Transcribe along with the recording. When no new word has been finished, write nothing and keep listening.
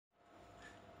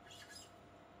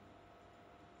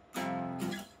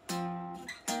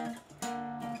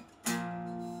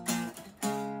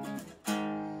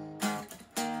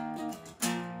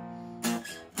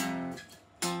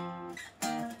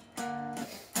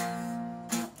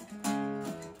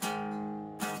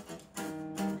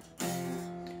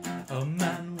A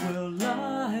man will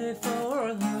lie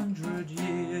for 100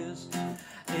 years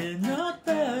in a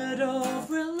bed of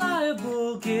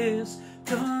reliable gears,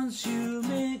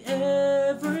 consuming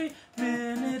every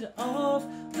minute of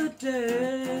the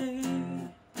day.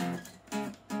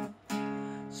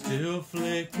 Still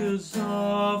flickers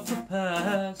of the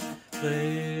past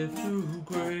play through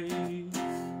grey.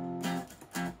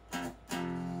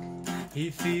 He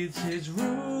feeds his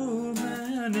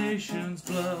ruminations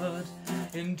blood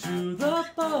into the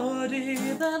body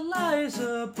that lies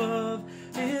above.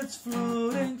 It's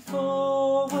floating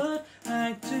forward,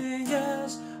 acting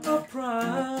as a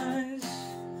prize.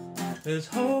 There's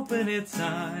hope in its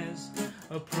eyes,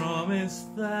 a promise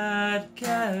that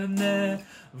can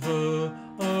never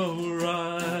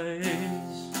arise.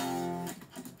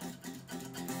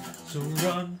 So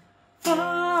run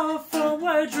far from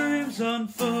where dreams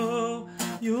unfurl.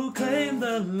 You'll claim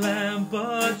the land,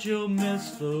 but you'll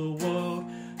miss the world.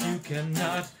 You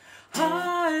cannot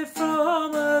hide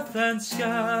from earth and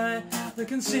sky. The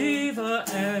conceiver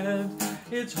and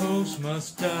its host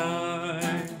must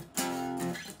die.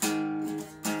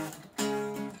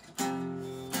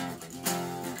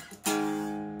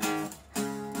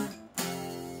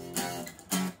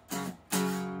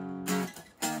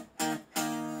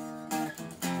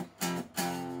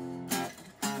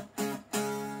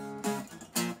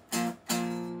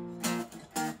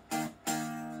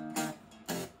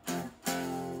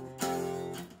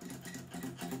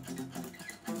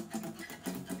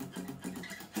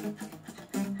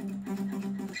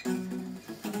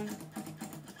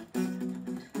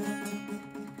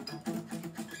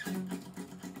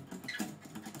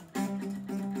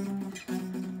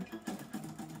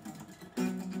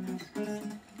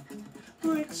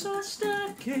 Bricks are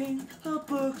stacking, the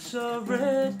books are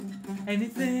read.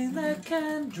 Anything that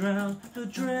can drown the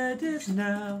dread is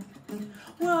now.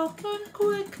 Welcome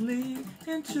quickly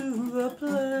into the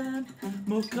plan.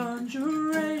 More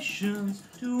conjurations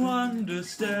to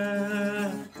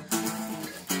understand.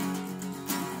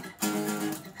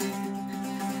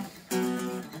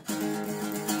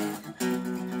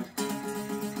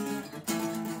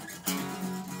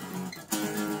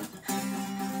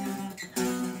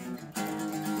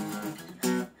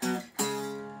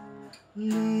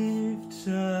 Leave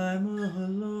time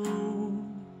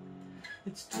alone.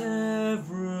 Its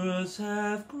terrors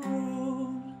have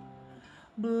grown,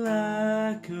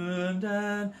 blackened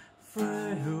and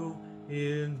frail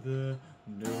in the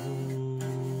known.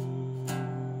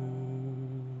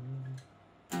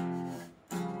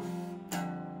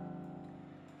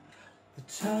 The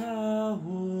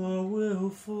tower will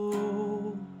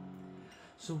fall,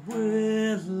 so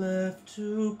we're left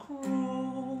to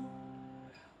crawl.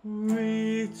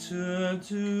 Return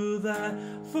to that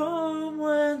from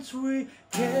whence we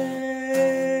came.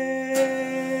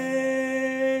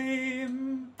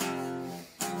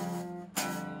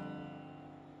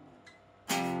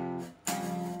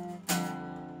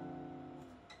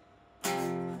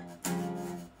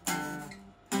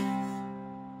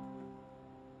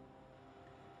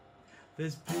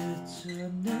 There's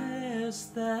bitterness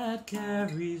that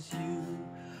carries you.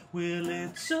 Will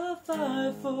it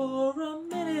survive for a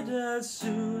minute as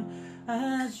soon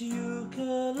as you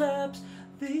collapse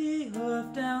the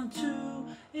earth down to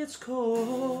its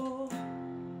core?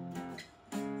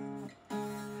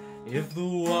 If the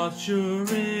watcher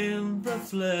in the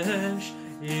flesh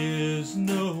is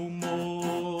no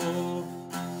more,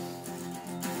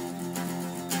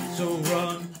 so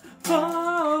run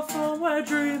far from where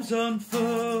dreams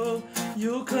unfurl.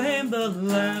 You'll claim the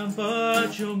land,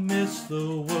 but you'll miss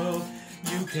the world.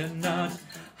 You cannot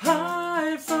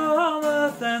hide from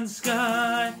earth and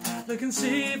sky. The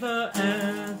conceiver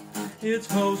and its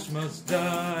host must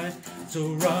die.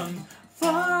 So run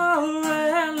far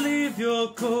and leave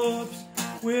your corpse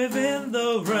within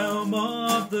the realm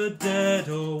of the dead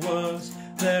or worse.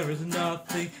 There is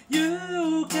nothing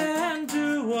you can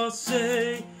do or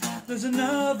say. There's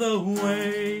another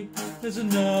way, there's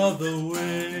another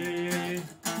way.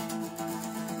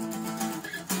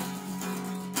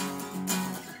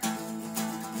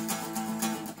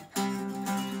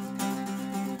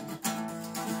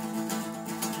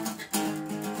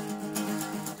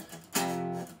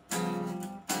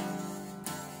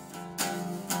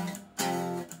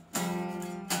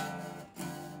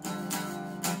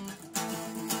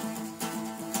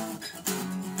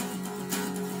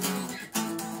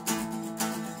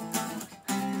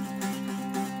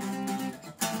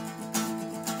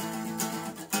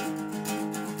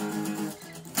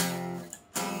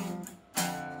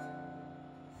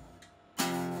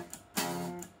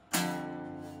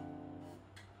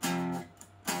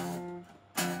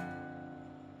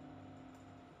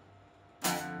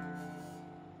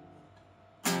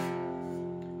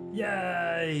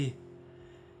 Yay!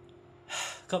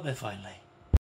 Got there finally.